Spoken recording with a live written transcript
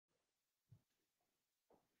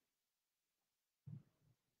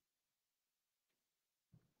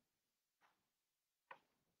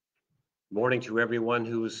Morning to everyone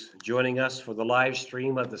who's joining us for the live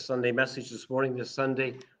stream of the Sunday message this morning, this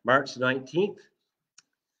Sunday, March 19th.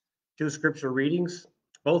 Two scripture readings,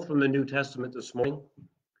 both from the New Testament this morning.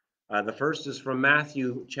 The first is from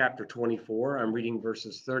Matthew chapter 24. I'm reading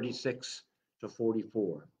verses 36 to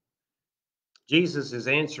 44. Jesus is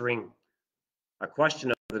answering a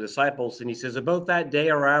question of the disciples, and he says, "About that day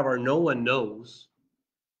or hour no one knows,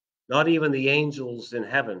 not even the angels in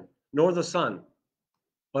heaven, nor the Son,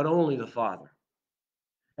 but only the Father.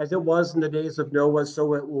 As it was in the days of Noah,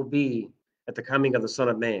 so it will be at the coming of the Son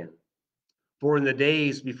of Man. For in the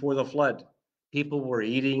days before the flood, people were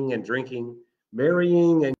eating and drinking,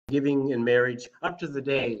 marrying and giving in marriage, up to the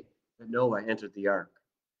day that Noah entered the ark.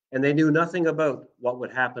 And they knew nothing about what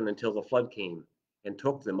would happen until the flood came and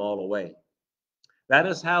took them all away. That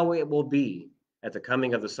is how it will be at the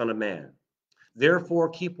coming of the Son of Man. Therefore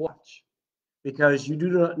keep watch, because you do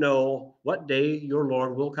not know what day your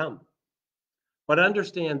Lord will come. But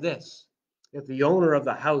understand this, if the owner of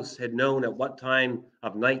the house had known at what time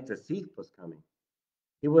of night the thief was coming,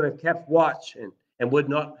 he would have kept watch and would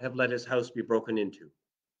not have let his house be broken into.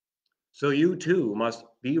 So you too must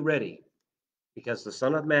be ready, because the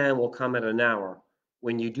Son of Man will come at an hour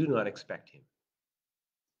when you do not expect him."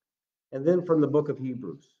 And then from the book of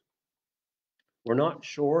Hebrews. We're not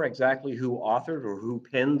sure exactly who authored or who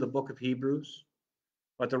penned the book of Hebrews,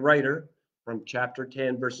 but the writer from chapter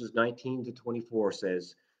 10, verses 19 to 24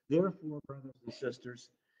 says, "Therefore, brothers and sisters,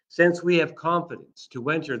 since we have confidence to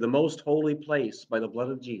enter the most holy place by the blood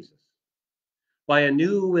of Jesus, by a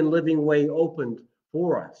new and living way opened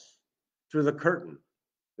for us through the curtain,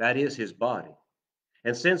 that is his body.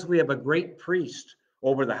 And since we have a great priest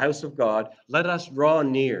over the house of God, let us draw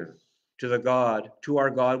near to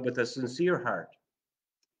our God with a sincere heart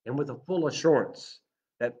and with a full assurance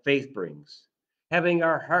that faith brings, having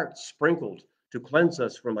our hearts sprinkled to cleanse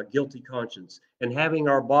us from a guilty conscience, and having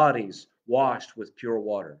our bodies washed with pure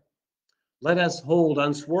water. Let us hold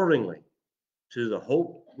unswervingly to the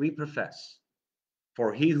hope we profess,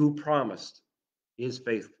 for he who promised is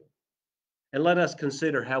faithful. And let us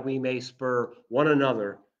consider how we may spur one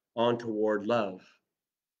another on toward love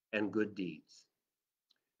and good deeds."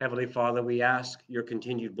 Heavenly Father, we ask your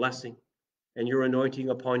continued blessing and your anointing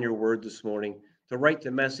upon your word this morning to write the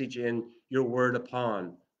message in your word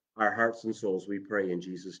upon our hearts and souls, we pray in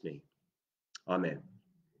Jesus' name. Amen.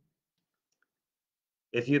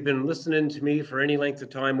 If you've been listening to me for any length of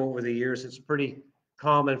time over the years, it's pretty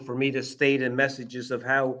common for me to state in messages of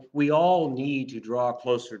how we all need to draw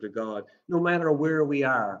closer to God, no matter where we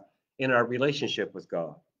are in our relationship with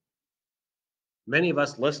God. Many of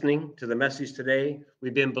us listening to the message today,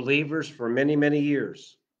 we've been believers for many, many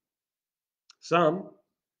years.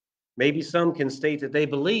 Maybe some can state that they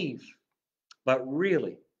believe, but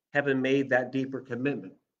really haven't made that deeper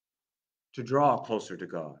commitment to draw closer to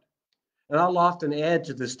God. And I'll often add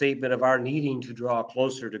to the statement of our needing to draw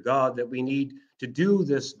closer to God that we need to do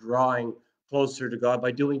this drawing closer to God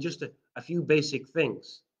by doing just a few basic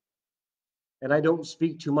things. And I don't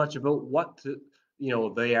speak too much about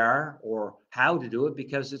they are or how to do it,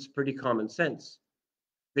 because it's pretty common sense.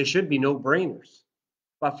 They should be no-brainers.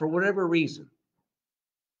 But for whatever reason,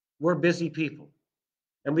 we're busy people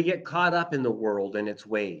and we get caught up in the world and its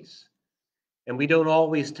ways. And we don't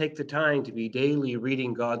always take the time to be daily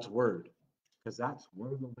reading God's word, because that's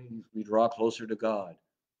one of the ways we draw closer to God.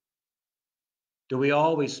 Do we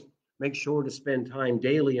always make sure to spend time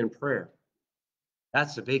daily in prayer?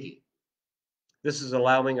 That's a biggie. This is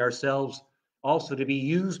allowing ourselves also to be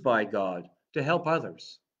used by God to help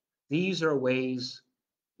others. These are ways,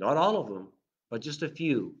 not all of them, but just a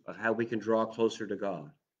few of how we can draw closer to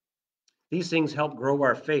God. These things help grow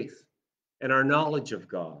our faith and our knowledge of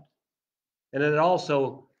God. And it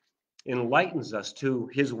also enlightens us to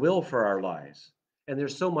his will for our lives. And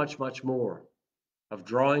there's so much, much more of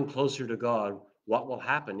drawing closer to God, what will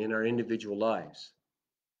happen in our individual lives.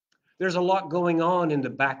 There's a lot going on in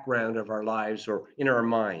the background of our lives or in our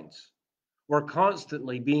minds. We're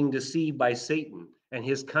constantly being deceived by Satan and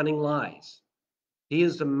his cunning lies. He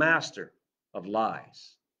is the master of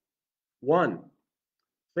lies. One,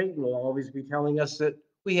 Satan will always be telling us that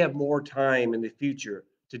we have more time in the future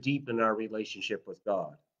to deepen our relationship with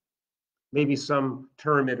God. Maybe some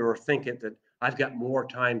term it or think it that I've got more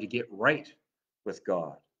time to get right with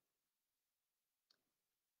God.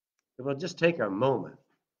 If we'll just take a moment,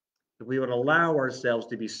 if we would allow ourselves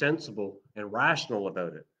to be sensible and rational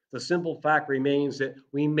about it, the simple fact remains that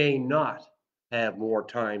we may not have more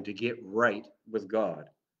time to get right with God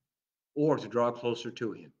or to draw closer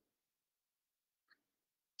to him.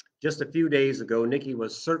 Just a few days ago, Nikki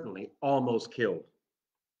was certainly almost killed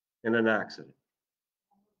in an accident.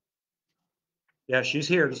 Yeah, she's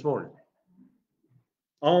here this morning.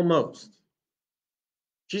 Almost.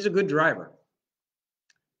 She's a good driver.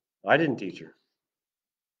 I didn't teach her.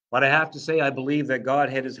 But I have to say, I believe that God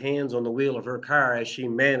had his hands on the wheel of her car as she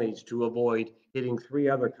managed to avoid hitting three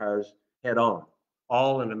other cars head on,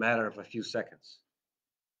 all in a matter of a few seconds.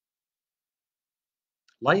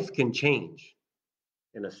 Life can change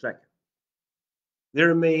in a second.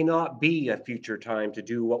 There may not be a future time to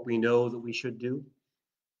do what we know that we should do.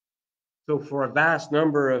 So, for a vast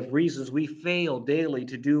number of reasons, we fail daily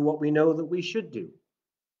to do what we know that we should do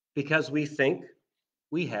because we think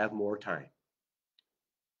we have more time.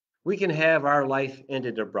 We can have our life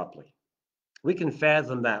ended abruptly. We can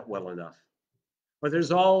fathom that well enough. But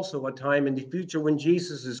there's also a time in the future when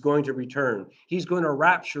Jesus is going to return. He's going to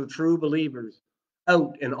rapture true believers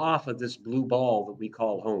out and off of this blue ball that we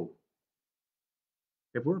call home.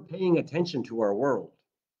 If we're paying attention to our world,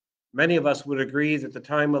 many of us would agree that the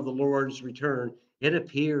time of the Lord's return,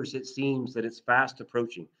 it seems that it's fast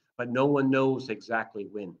approaching, but no one knows exactly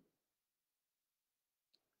when.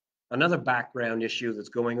 Another background issue that's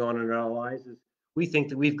going on in our lives is we think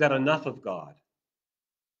that we've got enough of God.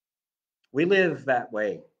 We live that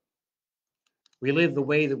way. We live the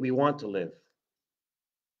way that we want to live,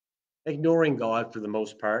 ignoring God for the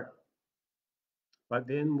most part. But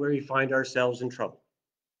then we find ourselves in trouble.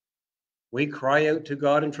 We cry out to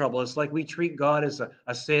God in trouble. It's like we treat God as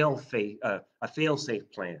a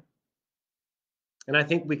fail-safe plan. And I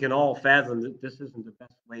think we can all fathom that this isn't the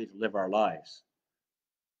best way to live our lives.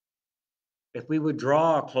 If we would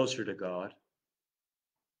draw closer to God,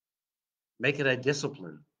 make it a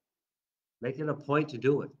discipline, make it a point to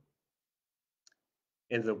do it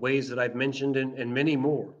in the ways that I've mentioned and many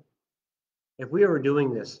more. If we were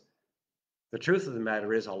doing this, the truth of the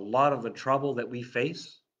matter is a lot of the trouble that we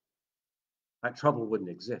face, that trouble wouldn't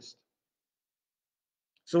exist.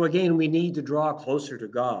 So again, we need to draw closer to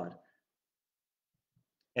God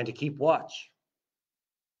and to keep watch.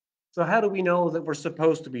 So how do we know that we're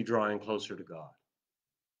supposed to be drawing closer to God?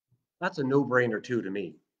 That's a no-brainer too to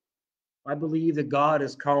me. I believe that God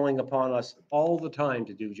is calling upon us all the time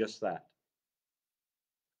to do just that.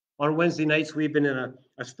 On Wednesday nights, we've been in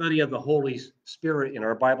a study of the Holy Spirit in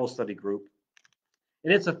our Bible study group.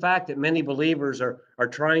 And it's a fact that many believers are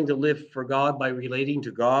trying to live for God by relating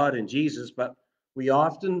to God and Jesus, but we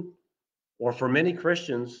often, or for many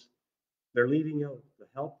Christians, they're leaving out the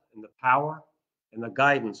help and the power and the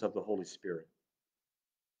guidance of the Holy Spirit.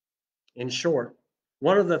 In short,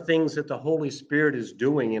 one of the things that the Holy Spirit is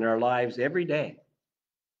doing in our lives every day,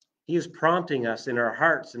 He is prompting us in our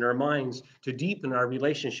hearts and our minds to deepen our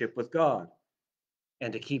relationship with God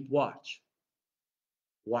and to keep watch.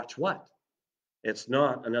 Watch what? It's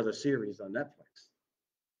not another series on Netflix.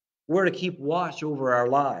 We're to keep watch over our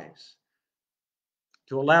lives,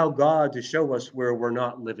 to allow God to show us where we're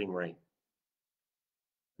not living right.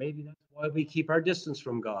 Maybe that's why we keep our distance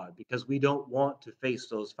from God, because we don't want to face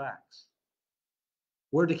those facts.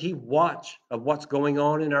 We're to keep watch of what's going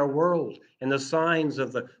on in our world and the signs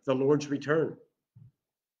of the Lord's return.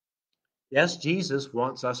 Yes, Jesus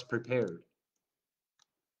wants us prepared.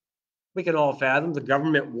 We can all fathom the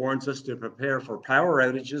government warns us to prepare for power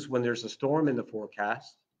outages when there's a storm in the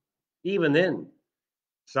forecast. Even then,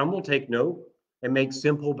 some will take note and make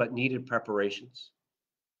simple but needed preparations.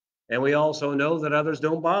 And we also know that others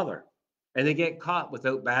don't bother, and they get caught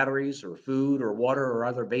without batteries or food or water or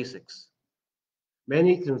other basics.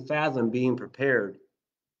 Many can fathom being prepared,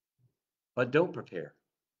 but don't prepare.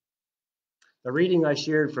 The reading I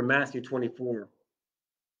shared from Matthew 24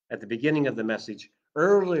 at the beginning of the message,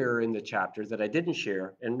 earlier in the chapter that I didn't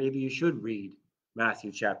share, and maybe you should read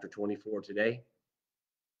Matthew chapter 24 today,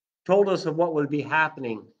 told us of what would be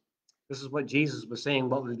happening. This is what Jesus was saying,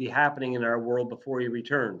 what would be happening in our world before he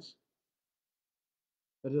returns.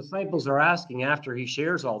 The disciples are asking after he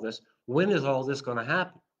shares all this, when is all this going to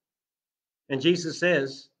happen? And Jesus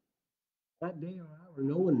says, that day or hour,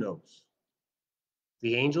 no one knows.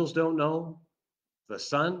 The angels don't know. The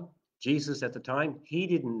Son, Jesus at the time, he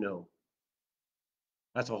didn't know.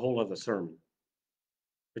 That's a whole other sermon.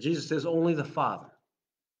 But Jesus says only the Father.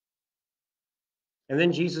 And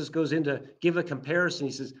then Jesus goes in to give a comparison.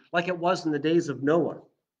 He says, like it was in the days of Noah,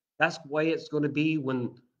 that's the way it's going to be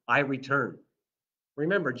when I return.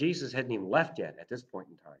 Remember, Jesus hadn't even left yet at this point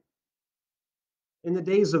in time. In the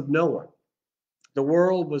days of Noah, the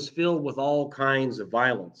world was filled with all kinds of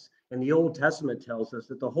violence. And the Old Testament tells us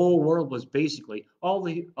that the whole world was basically, all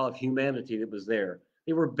of humanity that was there,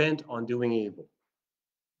 they were bent on doing evil.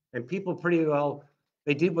 And people pretty well,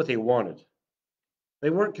 they did what they wanted. They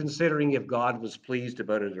weren't considering if God was pleased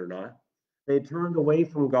about it or not. They turned away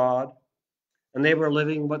from God. and they were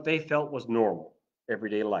living what they felt was normal,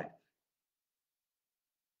 everyday life.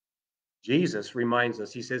 Jesus reminds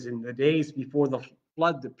us, he says, in the days before the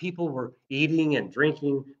flood, the people were eating and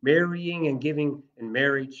drinking, marrying and giving in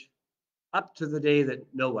marriage, up to the day that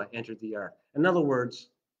Noah entered the ark. In other words,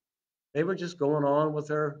 they were just going on with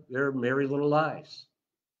their merry little lives.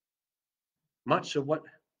 Much of what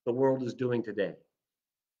the world is doing today.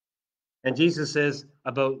 And Jesus says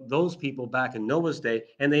about those people back in Noah's day,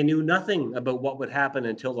 and they knew nothing about what would happen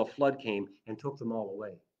until the flood came and took them all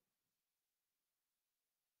away.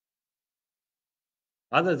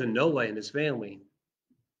 Other than Noah and his family,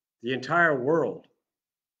 the entire world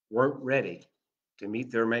weren't ready to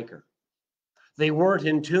meet their maker. They weren't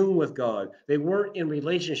in tune with God. They weren't in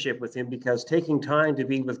relationship with him because taking time to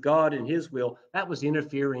be with God and his will, that was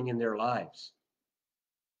interfering in their lives.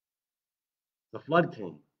 The flood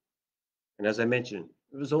came. And as I mentioned,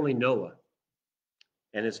 it was only Noah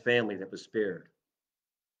and his family that was spared.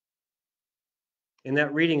 In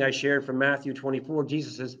that reading I shared from Matthew 24,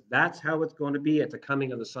 Jesus says, that's how it's going to be at the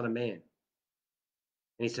coming of the Son of Man. And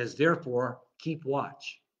he says, therefore, keep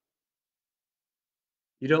watch.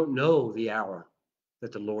 You don't know the hour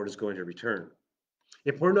that the Lord is going to return.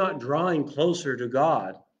 If we're not drawing closer to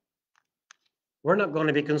God, we're not going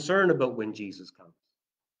to be concerned about when Jesus comes.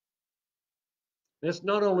 And it's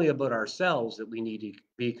not only about ourselves that we need to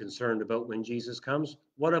be concerned about when Jesus comes.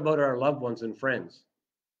 What about our loved ones and friends?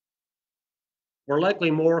 We're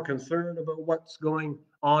likely more concerned about what's going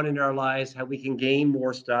on in our lives, how we can gain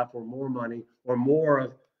more stuff or more money or more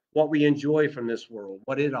of what we enjoy from this world,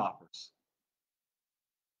 what it offers.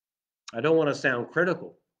 I don't want to sound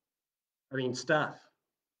critical. I mean, stuff,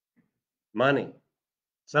 money,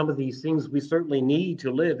 some of these things we certainly need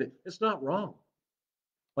to live. It's not wrong.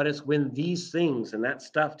 But it's when these things and that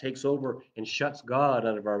stuff takes over and shuts God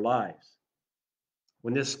out of our lives.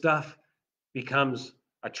 When this stuff becomes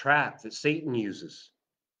a trap that Satan uses.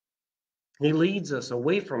 He leads us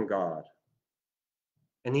away from God.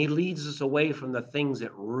 And he leads us away from the things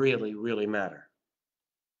that really, really matter.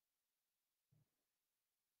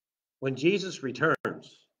 When Jesus returns,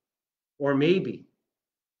 or maybe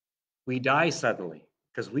we die suddenly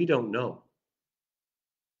because we don't know,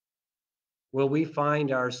 will we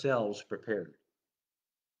find ourselves prepared?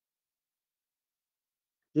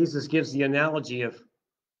 Jesus gives the analogy of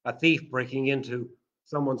a thief breaking into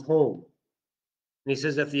someone's home. And he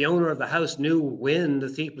says if the owner of the house knew when the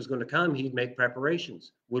thief was going to come, he'd make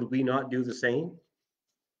preparations. Would we not do the same?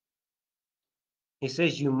 He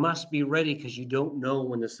says you must be ready because you don't know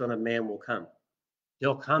when the Son of Man will come.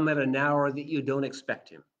 He'll come at an hour that you don't expect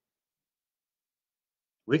him.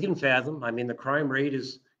 We can fathom, I mean, the crime rate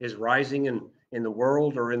is rising in the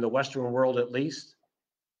world, or in the Western world at least.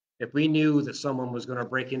 If we knew that someone was going to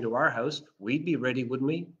break into our house, we'd be ready, wouldn't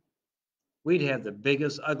we? We'd have the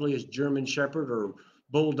biggest, ugliest German Shepherd or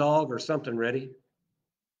Bulldog or something ready.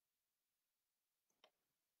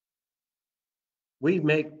 We'd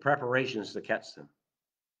make preparations to catch them.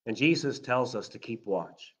 And Jesus tells us to keep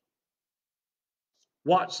watch.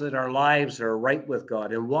 Watch that our lives are right with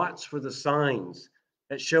God, and watch for the signs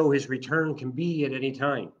that show his return can be at any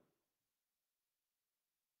time.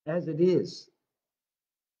 As it is,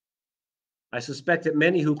 I suspect that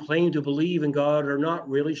many who claim to believe in God are not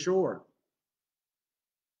really sure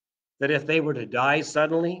that if they were to die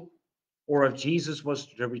suddenly, or if Jesus was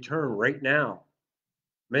to return right now,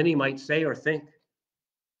 many might say or think,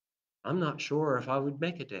 I'm not sure if I would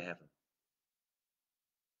make it to heaven.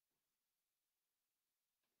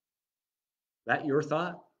 That your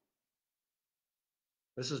thought?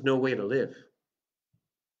 This is no way to live.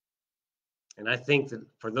 And I think that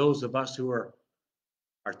for those of us who are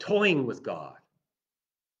toying with God,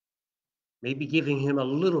 maybe giving him a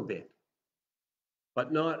little bit,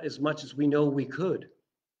 but not as much as we know we could.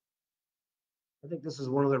 I think this is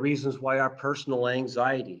one of the reasons why our personal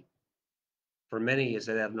anxiety for many is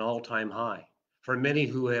at an all-time high. For many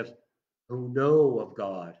who know of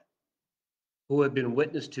God, who have been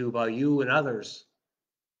witnessed to by you and others,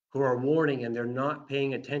 who are warning and they're not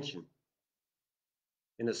paying attention.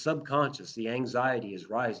 In the subconscious, the anxiety is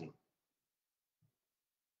rising.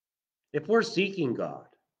 If we're seeking God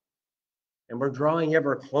and we're drawing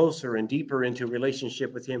ever closer and deeper into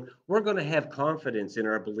relationship with him, we're going to have confidence in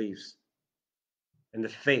our beliefs and the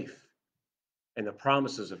faith and the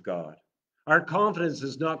promises of God. Our confidence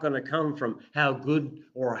is not going to come from how good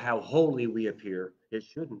or how holy we appear. It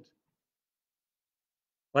shouldn't.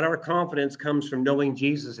 But our confidence comes from knowing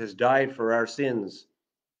Jesus has died for our sins.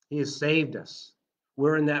 He has saved us.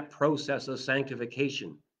 We're in that process of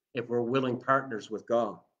sanctification if we're willing partners with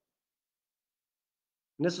God.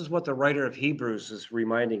 And this is what the writer of Hebrews is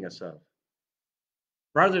reminding us of.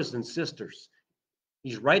 Brothers and sisters,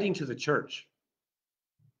 he's writing to the church.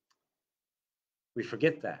 We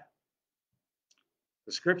forget that.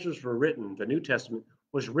 The scriptures were written, the New Testament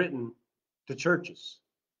was written to churches.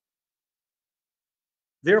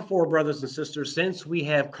 Therefore, brothers and sisters, since we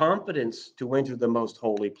have confidence to enter the most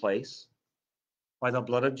holy place by the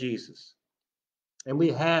blood of Jesus, and we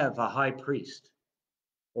have a high priest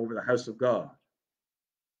over the house of God.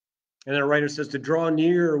 And the writer says to draw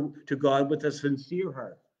near to God with a sincere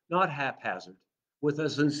heart, not haphazard, with a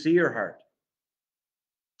sincere heart,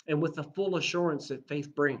 and with the full assurance that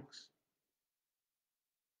faith brings.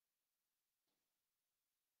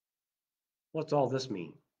 What's all this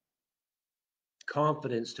mean?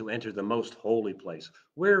 Confidence to enter the most holy place.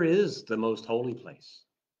 Where is the most holy place?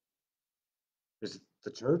 Is it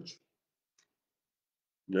the church?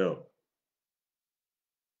 No.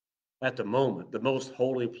 At the moment, the most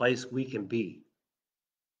holy place we can be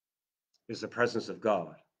is the presence of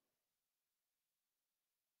God.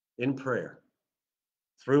 In prayer,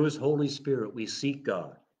 through his Holy Spirit, we seek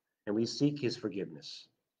God and we seek his forgiveness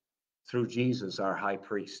through Jesus, our high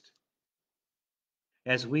priest.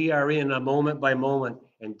 As we are in a moment by moment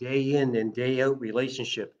and day in and day out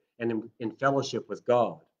relationship and in fellowship with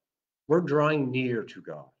God, we're drawing near to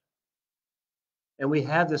God. And we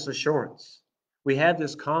have this assurance. We have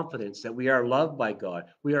this confidence that we are loved by God.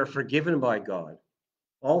 We are forgiven by God,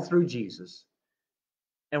 all through Jesus.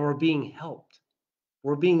 And we're being helped.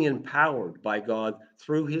 We're being empowered by God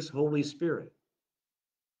through his Holy Spirit.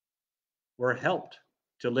 We're helped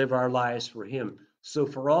to live our lives for him. So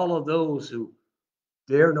for all of those who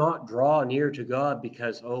dare not draw near to God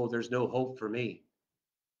because, oh, there's no hope for me.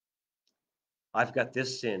 I've got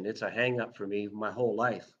this sin. It's a hang up for me my whole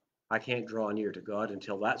life. I can't draw near to God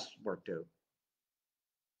until that's worked out.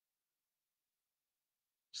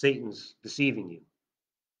 Satan's deceiving you.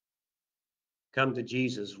 Come to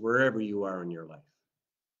Jesus wherever you are in your life.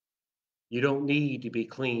 You don't need to be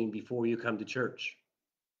clean before you come to church.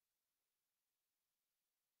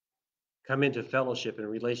 Come into fellowship and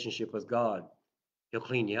relationship with God. He'll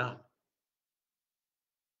clean you up.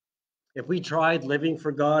 If we tried living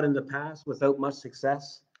for God in the past without much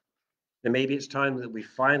success, then maybe it's time that we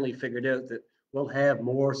finally figured out that we'll have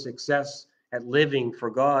more success at living for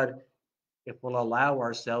God if we'll allow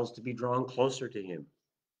ourselves to be drawn closer to him.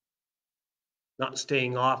 Not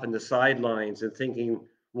staying off in the sidelines and thinking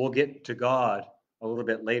we'll get to God a little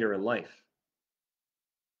bit later in life.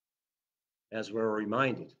 As we're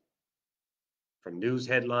reminded, from news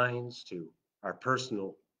headlines to our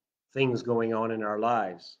personal things going on in our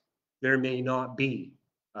lives, there may not be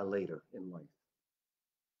a later in life.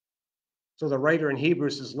 So the writer in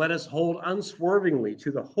Hebrews says, let us hold unswervingly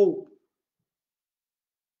to the hope.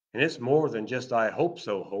 And it's more than just I hope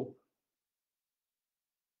so hope.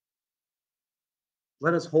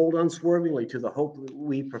 Let us hold unswervingly to the hope that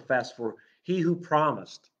we profess, for he who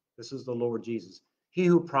promised, this is the Lord Jesus, he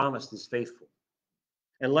who promised is faithful.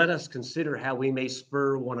 And let us consider how we may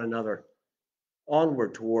spur one another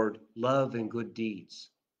onward toward love and good deeds.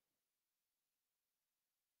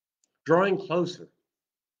 Drawing closer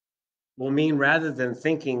will mean, rather than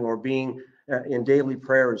thinking or being in daily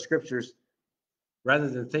prayer and scriptures, rather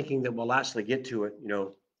than thinking that we'll actually get to it,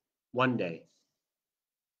 one day.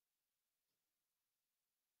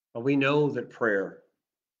 But we know that prayer,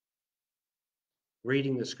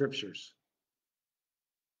 reading the scriptures,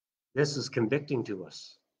 this is convicting to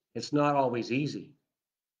us. It's not always easy.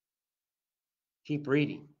 Keep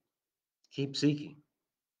reading, keep seeking.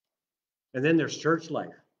 And then there's church life,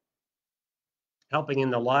 helping in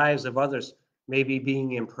the lives of others, maybe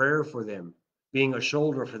being in prayer for them, being a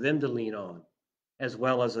shoulder for them to lean on, as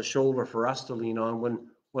well as a shoulder for us to lean on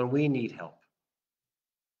when we need help.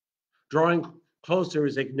 Drawing closer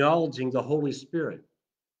is acknowledging the Holy Spirit.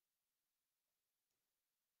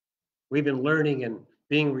 We've been learning and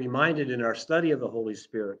being reminded in our study of the Holy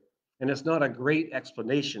Spirit, and it's not a great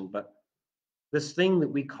explanation, but this thing that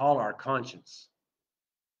we call our conscience.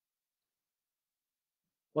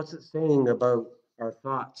 What's it saying about our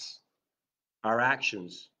thoughts, our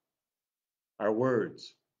actions, our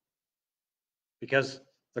words? Because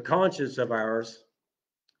the conscience of ours,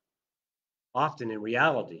 often in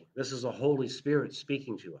reality, this is the Holy Spirit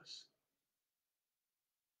speaking to us.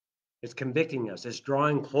 It's convicting us. It's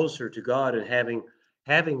drawing closer to God and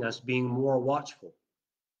having us being more watchful.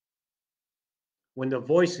 When the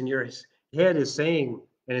voice in your head is saying,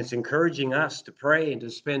 and it's encouraging us to pray and to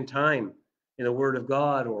spend time in the Word of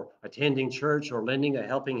God, or attending church, or lending a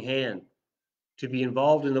helping hand, to be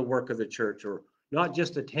involved in the work of the church, or not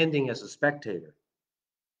just attending as a spectator.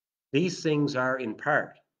 These things are in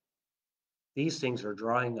part. These things are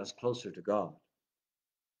drawing us closer to God.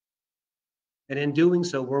 And in doing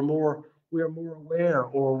so, we are more aware,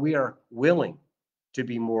 or we are willing to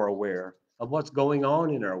be more aware of what's going on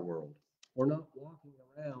in our world. We're not walking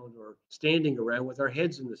around or standing around with our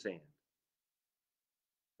heads in the sand.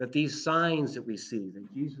 That these signs that we see,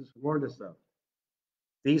 that Jesus warned us of,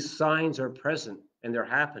 these signs are present and they're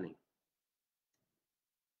happening.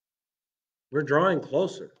 We're drawing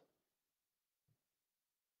closer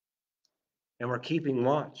and we're keeping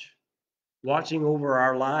watch, watching over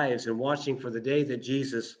our lives and watching for the day that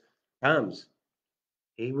Jesus comes.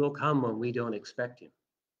 He will come when we don't expect him.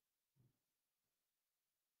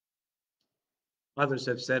 Others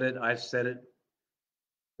have said it, I've said it,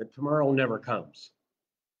 that tomorrow never comes.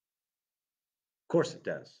 Of course it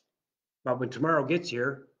does. But when tomorrow gets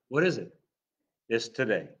here, what is it? It's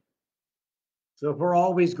today. So if we're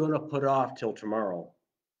always going to put off till tomorrow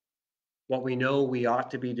what we know we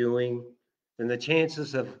ought to be doing, then the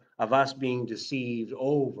chances of us being deceived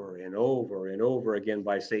over and over and over again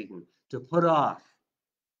by Satan to put off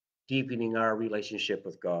deepening our relationship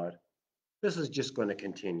with God, this is just going to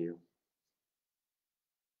continue.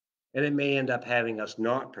 And it may end up having us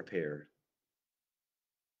not prepared.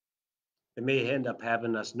 It may end up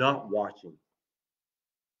having us not watching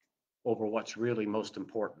over what's really most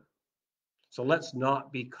important. So let's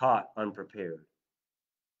not be caught unprepared.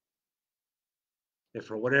 If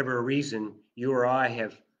for whatever reason you or I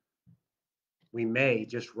we may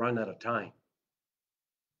just run out of time,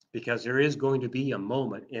 because there is going to be a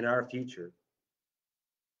moment in our future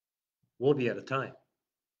we'll be out of time.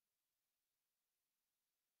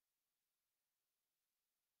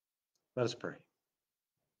 Let us pray.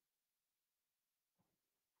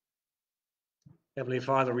 Heavenly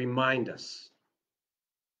Father, remind us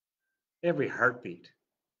every heartbeat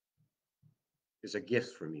is a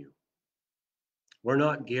gift from you. We're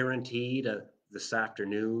not guaranteed this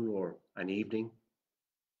afternoon or an evening.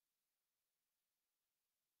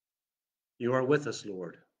 You are with us,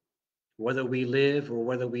 Lord. Whether we live or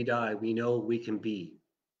whether we die, we know we can be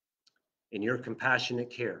in your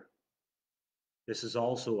compassionate care. This is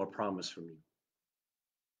also a promise from you.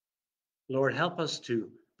 Lord, help us to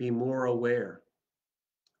be more aware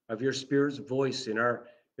of your Spirit's voice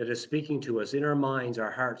that is speaking to us in our minds,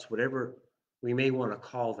 our hearts, whatever we may want to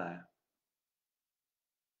call that.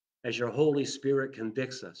 As your Holy Spirit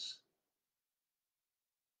convicts us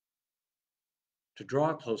to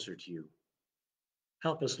draw closer to you.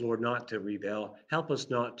 Help us, Lord, not to rebel. Help us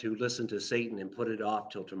not to listen to Satan and put it off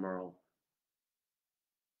till tomorrow.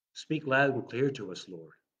 Speak loud and clear to us,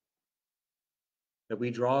 Lord, that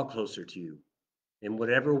we draw closer to you in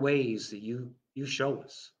whatever ways that you show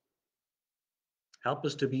us. Help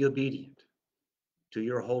us to be obedient to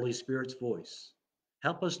your Holy Spirit's voice.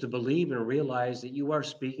 Help us to believe and realize that you are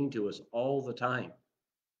speaking to us all the time,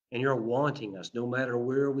 and you're wanting us, no matter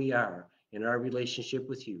where we are in our relationship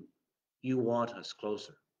with you. You want us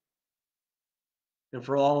closer. And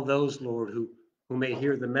for all of those, Lord, who may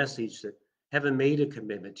hear the message that haven't made a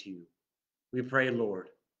commitment to you, we pray, Lord,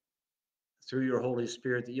 through your Holy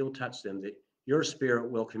Spirit, that you'll touch them, that your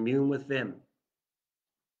Spirit will commune with them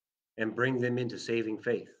and bring them into saving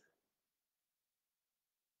faith.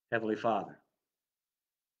 Heavenly Father,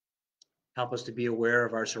 help us to be aware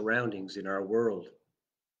of our surroundings in our world.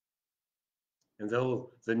 And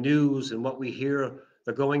though the news and what we hear,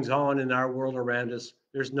 the goings on in our world around us,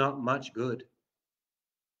 there's not much good.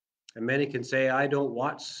 And many can say, I don't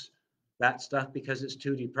watch that stuff because it's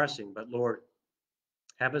too depressing. But Lord,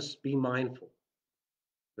 have us be mindful.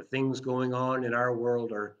 The things going on in our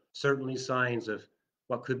world are certainly signs of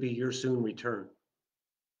what could be your soon return.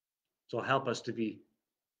 So help us to be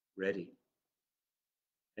ready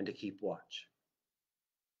and to keep watch.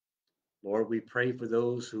 Lord, we pray for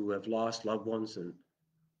those who have lost loved ones, and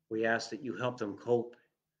we ask that you help them cope,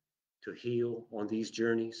 to heal on these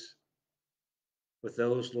journeys. With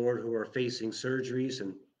those, Lord, who are facing surgeries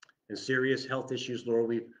and serious health issues, Lord,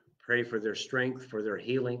 we pray for their strength, for their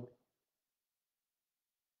healing.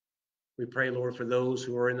 We pray, Lord, for those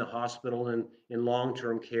who are in the hospital and in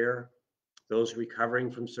long-term care, those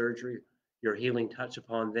recovering from surgery, your healing touch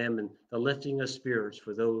upon them, and the lifting of spirits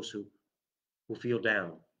for those who feel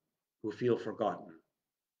down, who feel forgotten.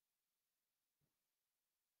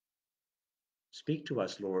 Speak to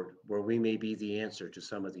us, Lord, where we may be the answer to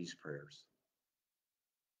some of these prayers.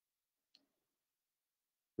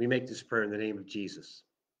 We make this prayer in the name of Jesus,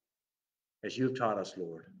 as you have taught us,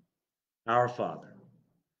 Lord. Our Father,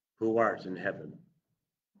 who art in heaven,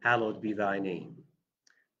 hallowed be thy name.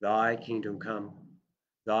 Thy kingdom come,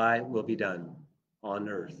 thy will be done on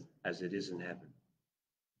earth as it is in heaven.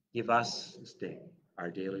 Give us this day our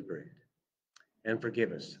daily bread, and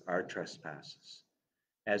forgive us our trespasses,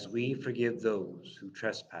 as we forgive those who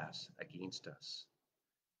trespass against us.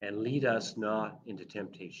 And lead us not into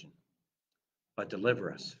temptation, but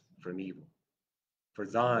deliver us from evil. For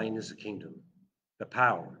thine is the kingdom, the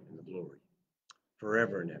power, and the glory,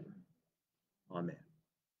 forever and ever. Amen.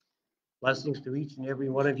 Blessings to each and every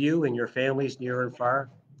one of you and your families near and far.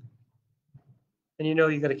 And you know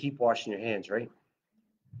you got to keep washing your hands, right?